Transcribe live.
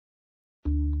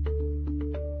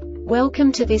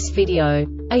Welcome to this video.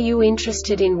 Are you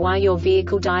interested in why your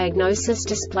vehicle diagnosis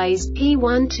displays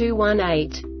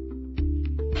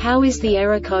P1218? How is the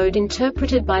error code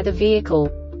interpreted by the vehicle?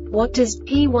 What does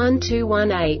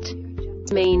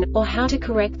P1218 mean, or how to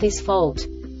correct this fault?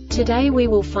 Today we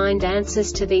will find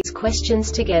answers to these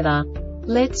questions together.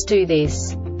 Let's do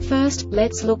this. First,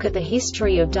 let's look at the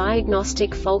history of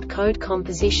diagnostic fault code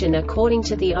composition according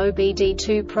to the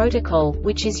OBD2 protocol,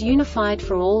 which is unified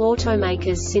for all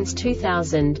automakers since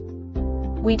 2000.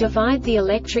 We divide the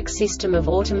electric system of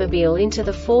automobile into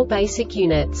the four basic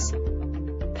units: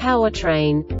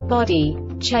 powertrain, body,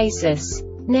 chassis,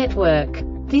 network.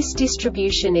 This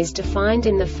distribution is defined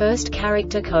in the first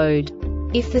character code.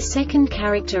 If the second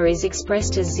character is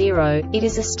expressed as 0, it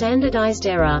is a standardized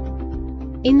error.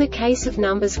 In the case of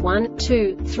numbers 1,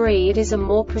 2, 3, it is a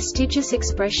more prestigious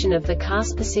expression of the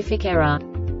car-specific error.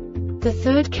 The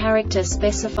third character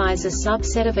specifies a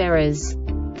subset of errors.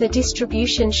 The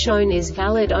distribution shown is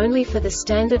valid only for the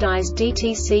standardized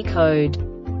DTC code.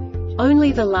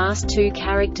 Only the last two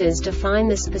characters define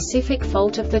the specific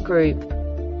fault of the group.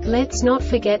 Let's not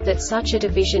forget that such a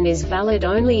division is valid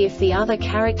only if the other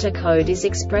character code is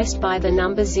expressed by the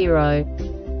number 0.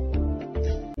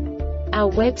 Our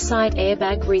website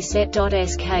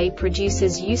airbagreset.sk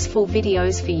produces useful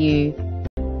videos for you.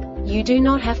 You do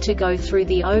not have to go through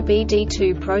the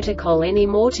OBD2 protocol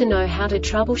anymore to know how to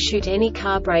troubleshoot any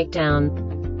car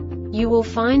breakdown. You will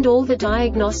find all the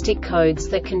diagnostic codes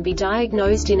that can be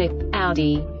diagnosed in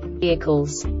Audi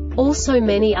vehicles. Also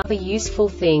many other useful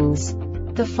things.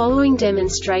 The following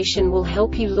demonstration will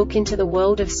help you look into the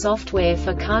world of software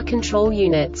for car control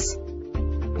units.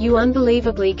 You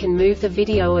unbelievably can move the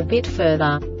video a bit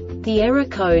further. The error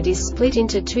code is split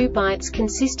into 2 bytes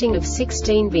consisting of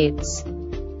 16 bits.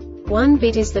 1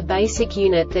 bit is the basic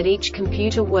unit that each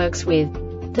computer works with.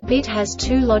 The bit has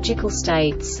 2 logical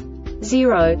states: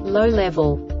 0, low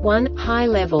level, 1, high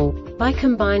level. By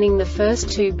combining the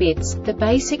first 2 bits, the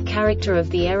basic character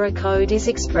of the error code is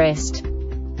expressed.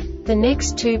 The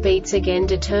next 2 beats again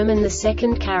determine the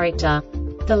second character.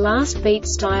 The last beat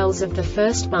styles of the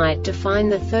first byte define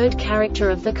the third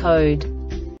character of the code.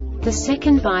 The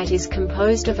second byte is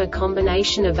composed of a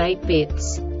combination of 8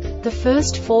 bits. The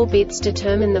first 4 bits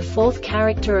determine the fourth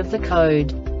character of the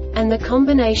code. And the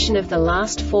combination of the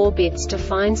last 4 bits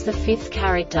defines the fifth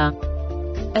character.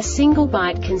 A single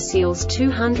byte conceals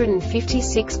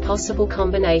 256 possible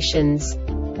combinations.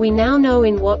 We now know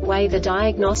in what way the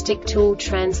diagnostic tool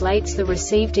translates the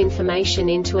received information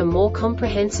into a more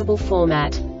comprehensible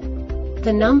format.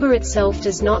 The number itself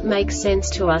does not make sense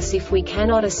to us if we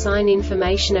cannot assign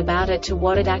information about it to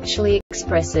what it actually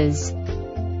expresses.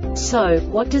 So,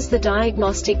 what does the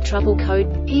diagnostic trouble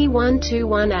code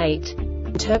P1218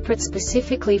 interpret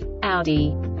specifically for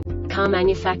Audi car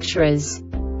manufacturers?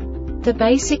 The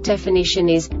basic definition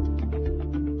is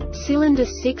cylinder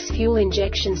 6 fuel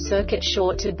injection circuit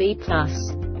short to B+.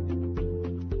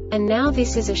 And now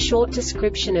this is a short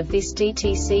description of this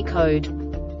DTC code.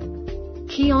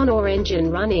 Key on or engine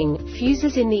running,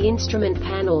 fuses in the instrument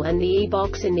panel and the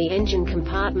e-box in the engine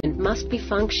compartment must be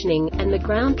functioning, and the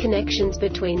ground connections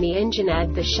between the engine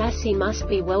and the chassis must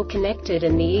be well connected,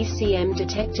 and the ECM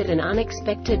detected an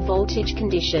unexpected voltage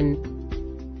condition.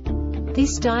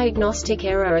 This diagnostic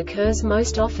error occurs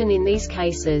most often in these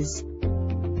cases: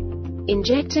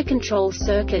 injector control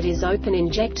circuit is open,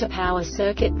 injector power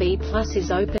circuit B+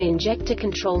 is open, injector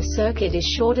control circuit is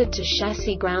shorted to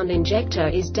chassis, ground injector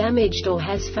is damaged or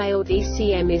has failed,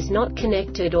 ECM is not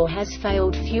connected or has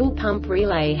failed, fuel pump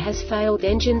relay has failed,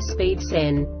 engine speed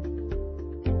sen.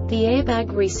 The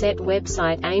Airbag Reset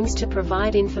website aims to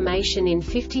provide information in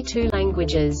 52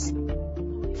 languages.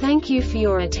 Thank you for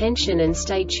your attention and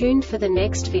stay tuned for the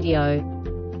next video.